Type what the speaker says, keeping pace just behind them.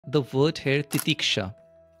the word here, Titiksha,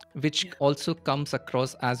 which Yeah. also comes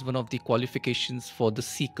across as one of the qualifications for the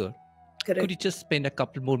seeker. Could you Correct. just spend a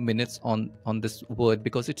couple more minutes on this word,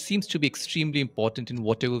 because it seems to be extremely important in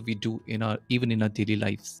whatever we do in our even in our daily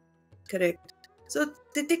lives? Correct. So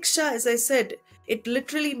titiksha, as I said, it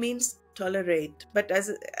literally means tolerate. But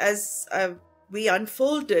as we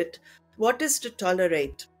unfold it, what is to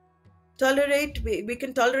tolerate? Tolerate, we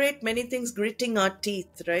can tolerate many things, gritting our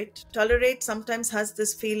teeth, right? Tolerate sometimes has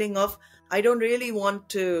this feeling of, I don't really want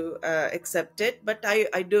to accept it, but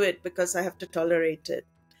I do it because I have to tolerate it.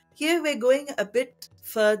 Here we're going a bit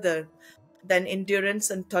further than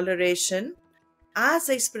endurance and toleration as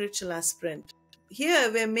a spiritual aspirant.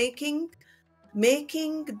 Here we're making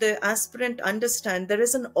the aspirant understand there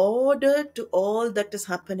is an order to all that is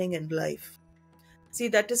happening in life. See,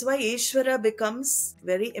 that is why Ishvara becomes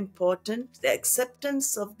very important, the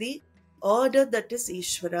acceptance of the order that is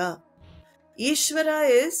Ishvara. Ishvara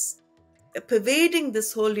is pervading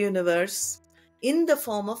this whole universe in the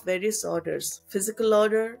form of various orders: physical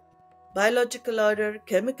order, biological order,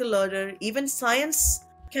 chemical order. Even science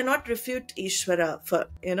cannot refute Ishvara.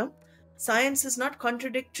 Science is not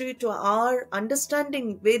contradictory to our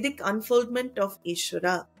understanding, Vedic unfoldment of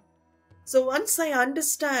Ishvara. So once I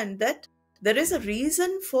understand that there is a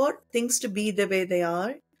reason for things to be the way they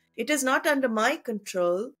are, it is not under my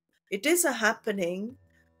control, it is a happening.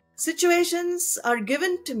 Situations are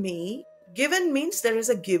given to me. Given means there is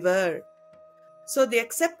a giver. So the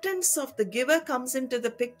acceptance of the giver comes into the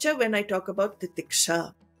picture when I talk about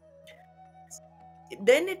Titiksha.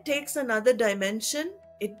 Then it takes another dimension.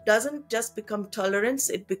 It doesn't just become tolerance,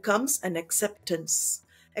 it becomes an acceptance.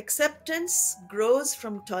 Acceptance grows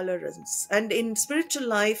from tolerance. And in spiritual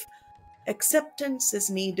life, acceptance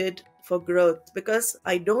is needed for growth, because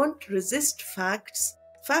I don't resist facts.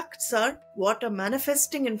 Facts are what are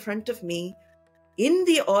manifesting in front of me in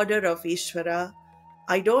the order of Ishvara.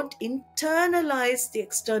 I don't internalize the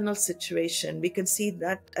external situation. We can see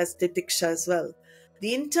that as Titiksha as well.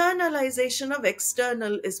 The internalization of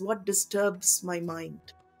external is what disturbs my mind.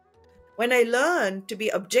 When I learn to be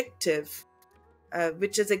objective,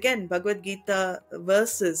 which is again, Bhagavad Gita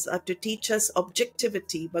verses are to teach us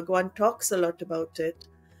objectivity. Bhagavan talks a lot about it.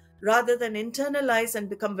 Rather than internalize and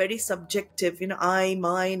become very subjective, I,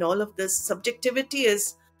 mine, all of this. Subjectivity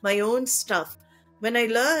is my own stuff. When I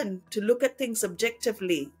learn to look at things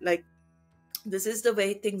objectively, like this is the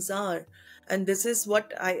way things are, and this is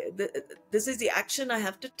this is the action I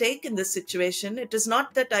have to take in this situation. It is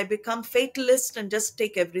not that I become fatalist and just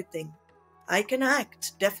take everything. I can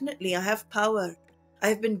act, definitely. I have power. I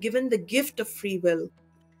have been given the gift of free will.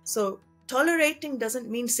 So tolerating doesn't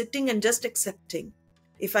mean sitting and just accepting.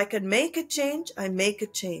 If I can make a change, I make a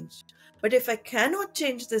change. But if I cannot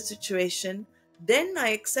change the situation, then I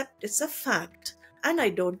accept it's a fact and I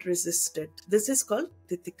don't resist it. This is called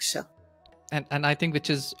Titiksha. And I think, which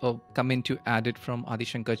is coming to add it from Adi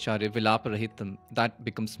Shankaracharya, Vilaparahitam, that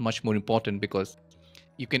becomes much more important, because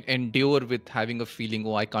you can endure with having a feeling,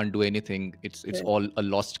 oh, I can't do anything, it's Yeah. all a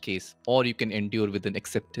lost case, or you can endure with an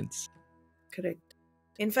acceptance. Correct.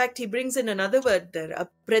 In fact, he brings in another word there,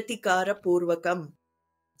 apratikara purvakam.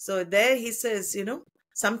 So there he says,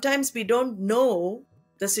 sometimes we don't know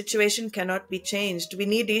the situation cannot be changed. We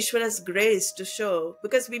need Ishvara's grace to show,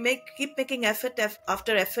 because we keep making effort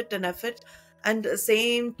after effort and effort, and the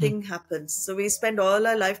same thing happens. So we spend all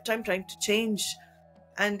our lifetime trying to change.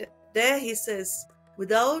 And there he says,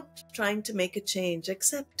 without trying to make a change,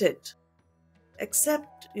 accept it.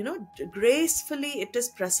 Accept, gracefully, it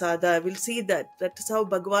is prasada. We'll see that. That is how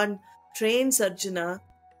Bhagavan trains Arjuna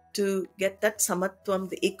to get that samatvam,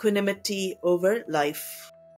 the equanimity over life.